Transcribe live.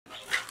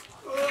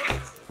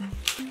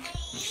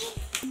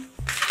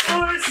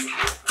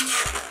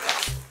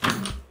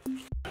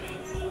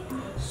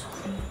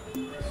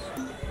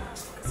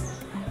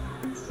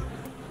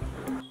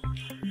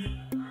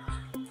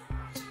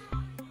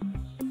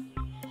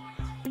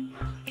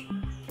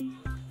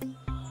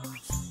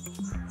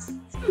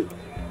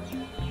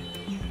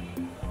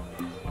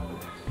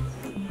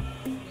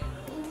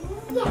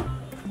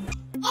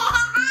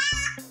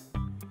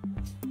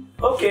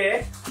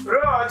Okay,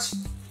 Roj,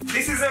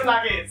 this is your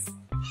luggage.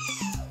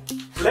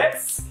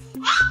 Let's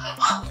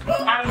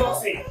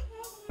unbox it.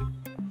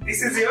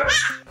 This is your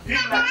green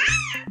luggage.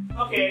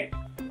 Okay,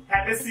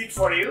 have a seat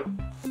for you.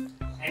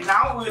 And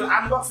now we will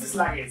unbox this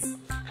luggage.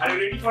 Are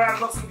you ready for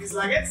unboxing this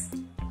luggage?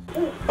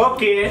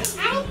 Okay.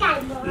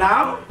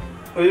 Now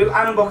we will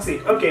unbox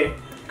it. Okay,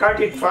 cut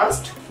it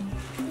first.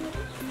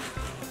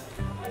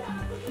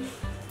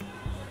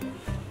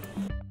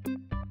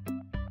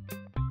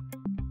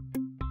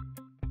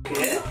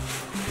 Okay.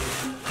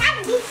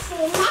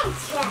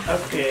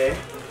 Okay.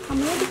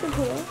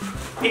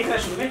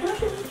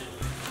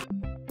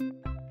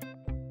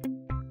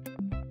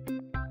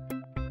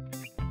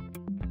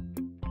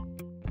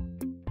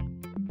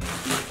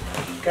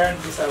 Cut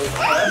this out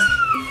first.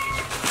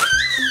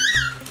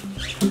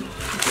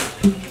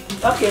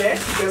 Okay,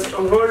 just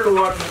hold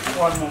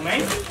one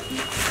moment.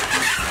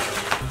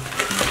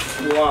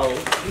 Wow,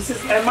 this is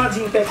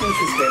amazing packing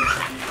system.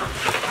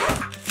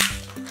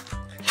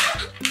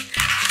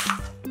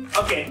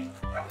 Okay,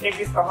 take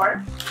this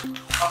cover.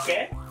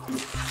 Okay.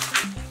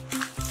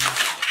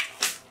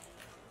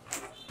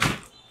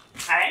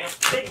 And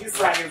take this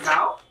luggage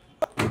now.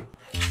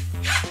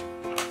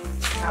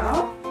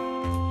 Now.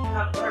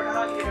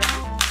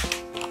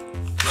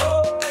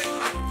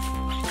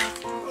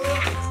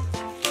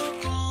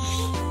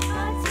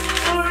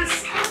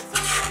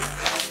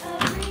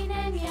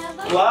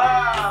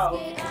 Wow,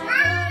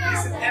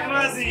 this is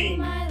amazing.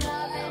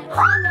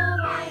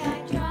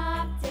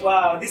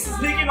 Wow, this is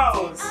Mickey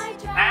Mouse.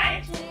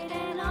 And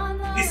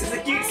this is a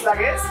kid's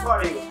luggage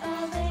for you.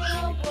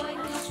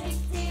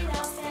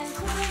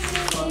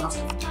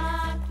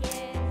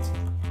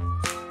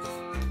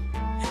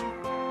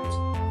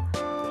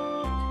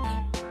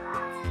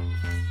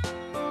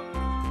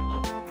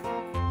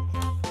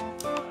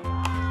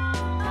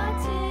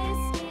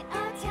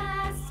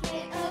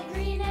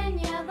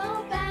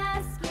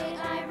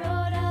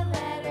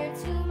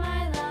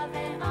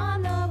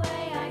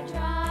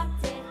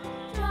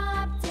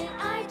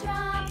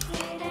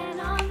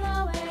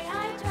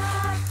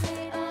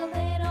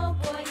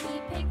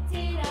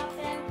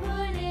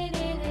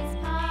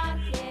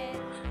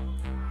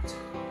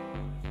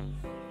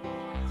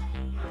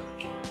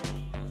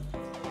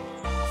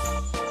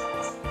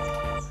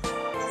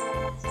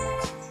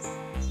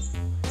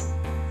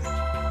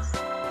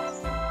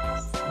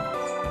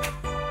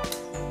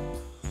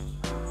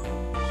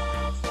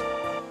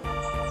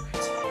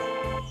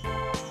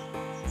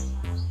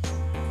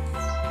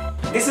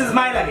 This is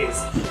my luggage.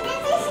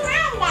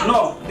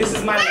 No, this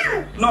is my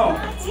luggage. No,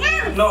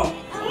 no,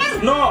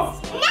 no,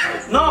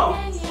 no,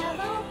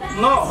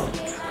 no.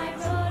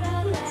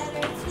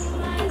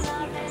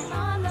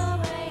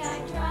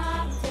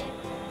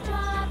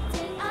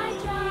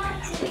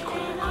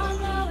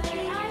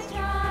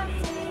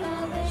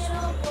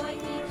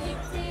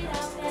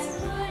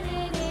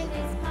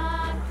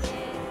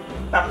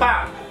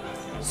 Papa,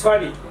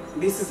 sorry,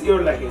 this is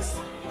your luggage.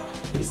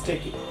 Please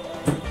take it.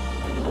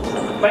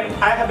 But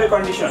I have a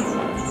condition.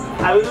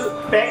 I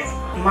will pack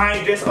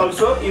my dress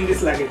also in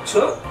this luggage.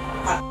 So,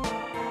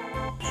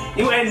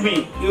 you and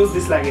me use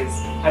this luggage.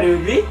 Are you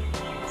agree?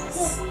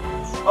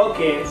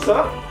 Okay.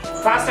 So,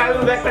 first I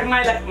will backpack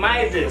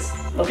my dress.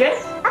 Okay?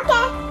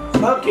 Okay.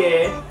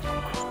 Okay.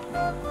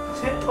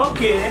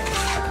 Okay.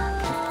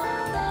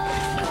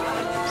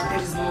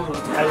 There is no room.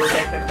 I will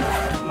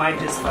backpack my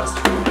dress first.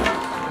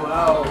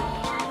 Wow.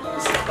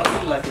 This is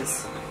awesome luggage.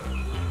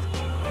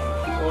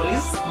 All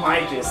is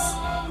my dress.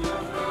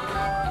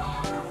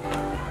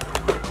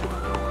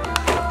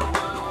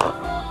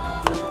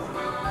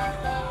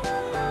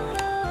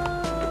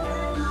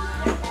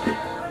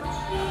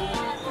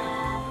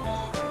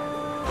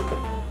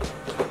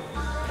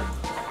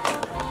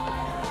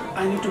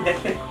 I need to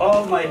backpack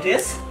all my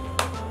dress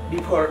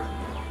before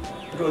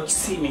Roj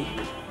see me.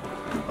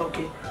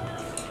 Okay.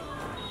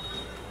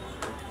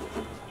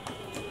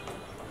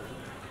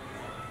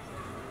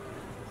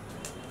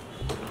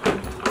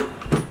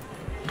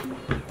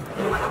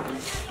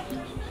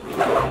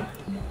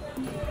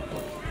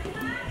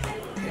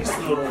 There's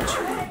no Roj.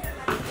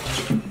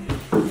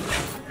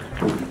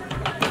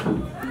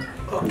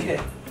 Okay.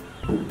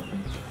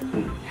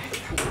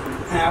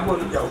 I'm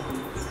going to go.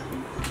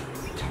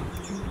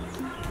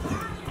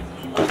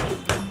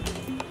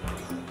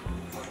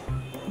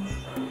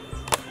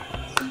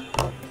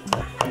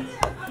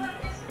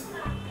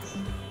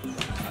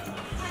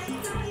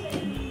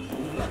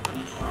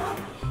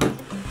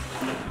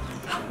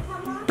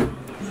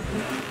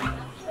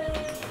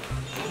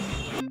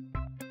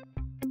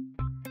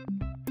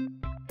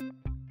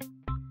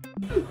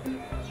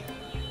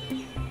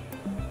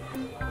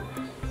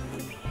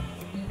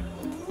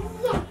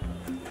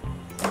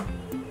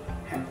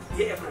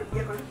 Yeah,